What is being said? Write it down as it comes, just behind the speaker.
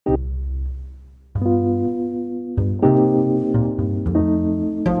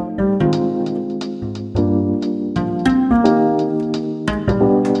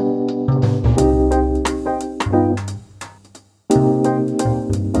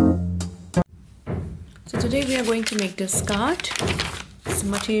today we are going to make this card. So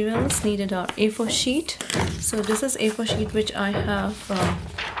materials needed are A4 sheet. So this is A4 sheet which I have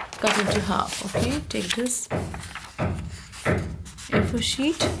cut into half. Okay, take this A4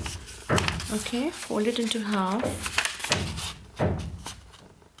 sheet. Okay, fold it into half.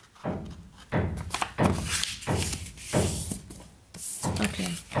 Okay,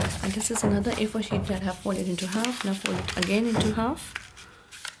 and this is another A4 sheet that I have folded into half. Now fold it again into half.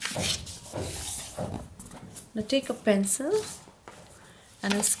 Now take a pencil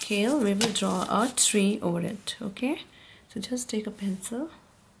and a scale. We will draw a tree over it. Okay, so just take a pencil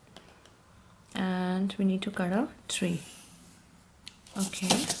and we need to cut a tree. Okay,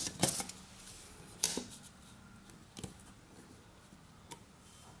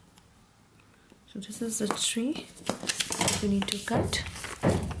 so this is the tree we need to cut.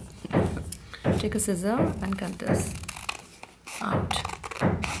 Take a scissor and cut this out.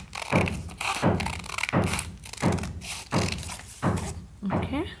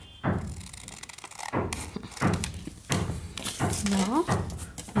 Okay, now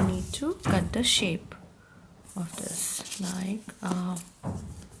we need to cut the shape of this, like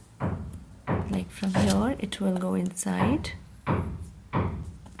from here it will go inside.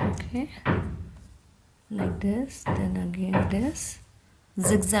 Okay, like this, then again this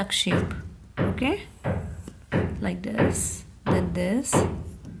zigzag shape. Okay, like this, then this,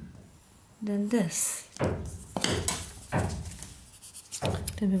 then this.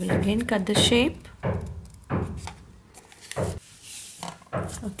 Then we will again cut the shape.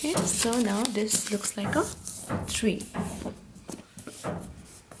 Okay, so now this looks like a tree.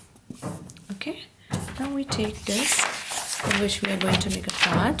 Okay, now we take this, in which we are going to make a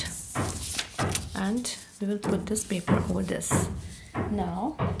card, and we will put this paper over this.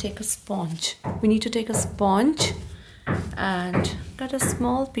 Now take a sponge. We need to take a sponge and cut a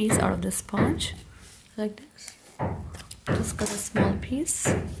small piece out of the sponge, like this. Just cut a small piece,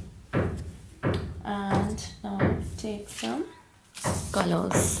 and now take some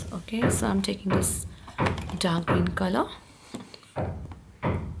colors. Okay, so I'm taking this dark green color.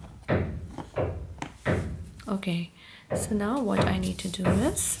 Okay, so now what I need to do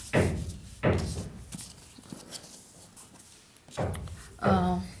is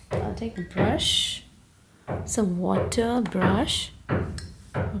I'll take a brush, some water brush,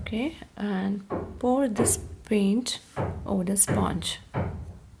 okay, and pour this paint over the sponge.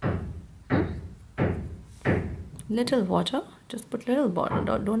 Little water, just put little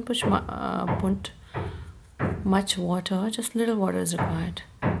water, don't put much water, just little water is required.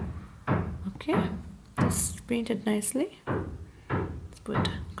 Okay, just paint it nicely. Let's put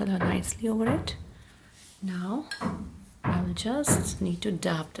color nicely over it. Now I will just need to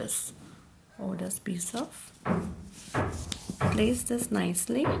dab this over this piece of, place this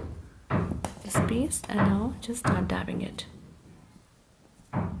nicely, this piece, and now just start dabbing it.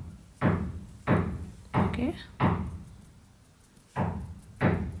 Okay,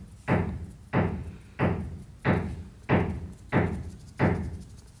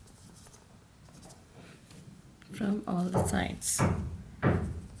 from all the sides.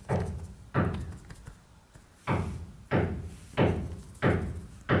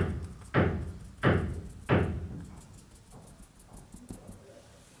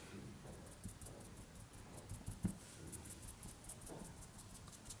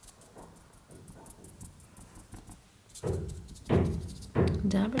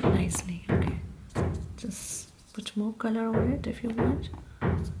 Dab it nicely. Okay, just put more color over it if you want,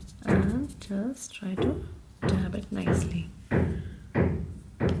 and just try to dab it nicely.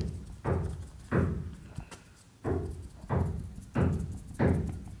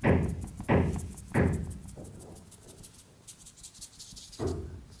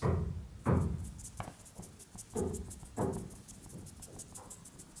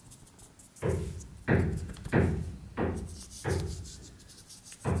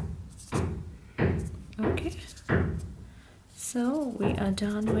 Okay, so we are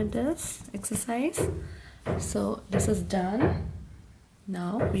done with this exercise. So this is done.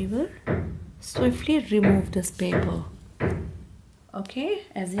 Now we will swiftly remove this paper. Okay,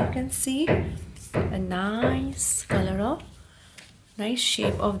 as you can see, a nice nice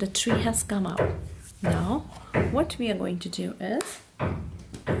shape of the tree has come out. Now what we are going to do is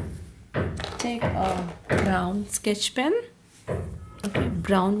take a brown sketch pen, okay,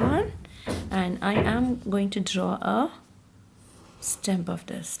 brown one, and I am going to draw a stem of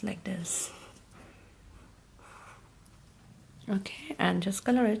this like this. Okay, and just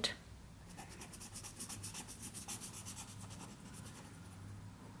color it.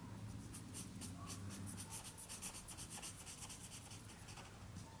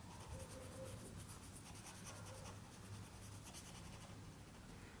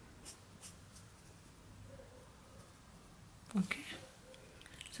 Okay,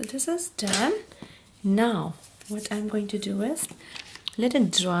 so this is done. Now what I'm going to do is let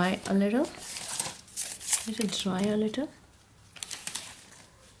it dry a little.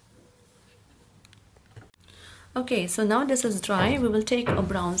 Okay, so now this is dry. We will take a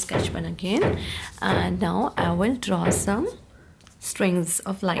brown sketch pen again, and now I will draw some strings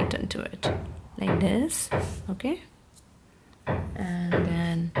of light into it like this. Okay, and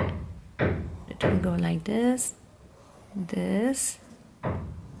then it will go like this,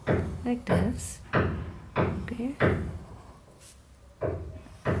 like this.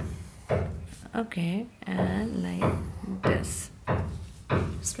 Okay, and like this,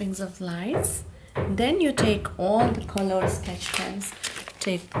 strings of lights. Then you take all the color sketch pens,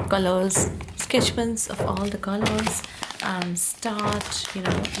 take colors, sketch pens of all the colors, and start,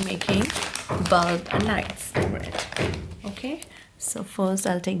 making bulb and lights over it. Okay, so first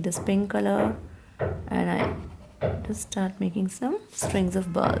I'll take this pink color and I just start making some strings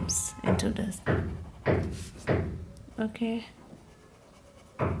of bulbs into this. Okay,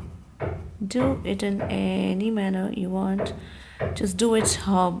 do it in any manner you want. Just do it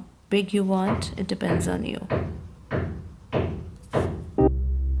how big you want. It depends on you.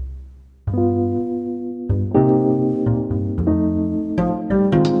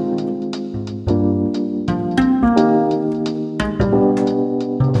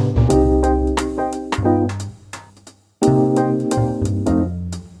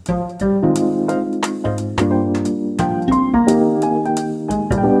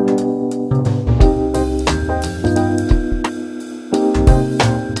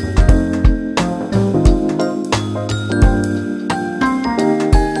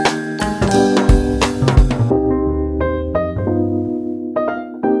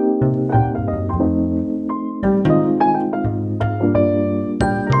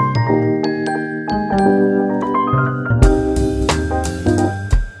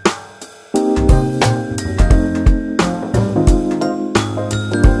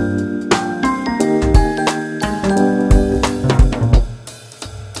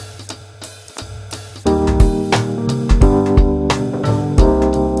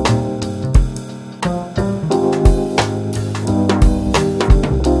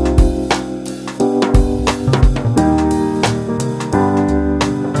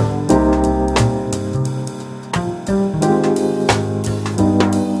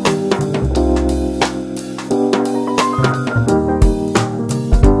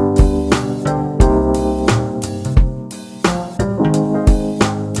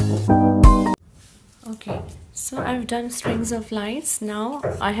 So I've done strings of lights. Now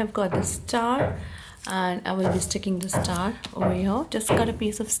I have got the star, and I will be sticking the star over here. Just cut a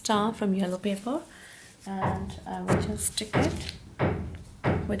piece of star from yellow paper, and I will just stick it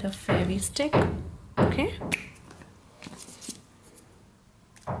with a fairy stick.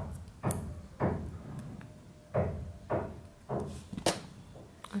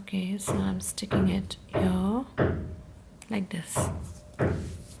 Okay, so I'm sticking it here like this.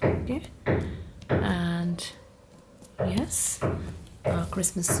 Okay, and yes, our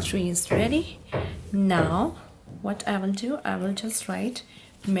Christmas tree is ready. Now what I will do, I will just write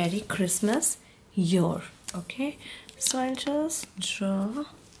Merry Christmas Your. Okay, so I'll just draw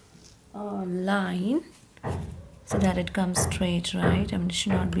a line so that it comes straight, right? I mean, it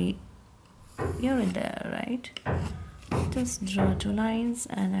should not be here and there, right? Just draw two lines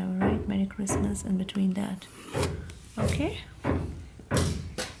and I will write Merry Christmas in between that. Okay,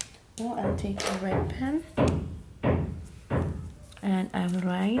 now I'll take a red pen and I will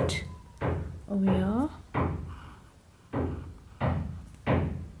write over here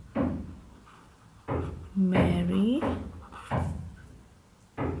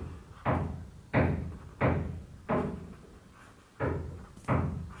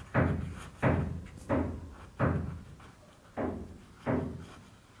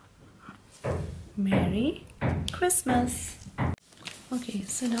Merry Christmas. Okay,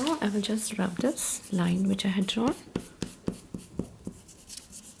 so now I will just rub this line which I had drawn.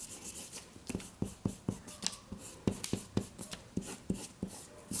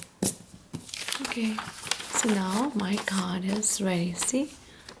 Okay, so now my card is ready. See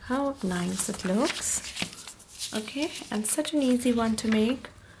how nice it looks. Okay, and such an easy one to make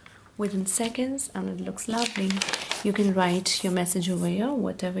within seconds, and it looks lovely. You can write your message over here,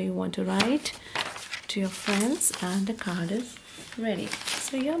 whatever you want to write to your friends, and the card is ready.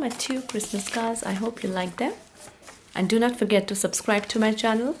 So here are my 2 Christmas cards. I hope you like them, and do not forget to subscribe to my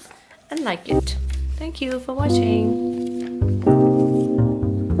channel and like it. Thank you for watching.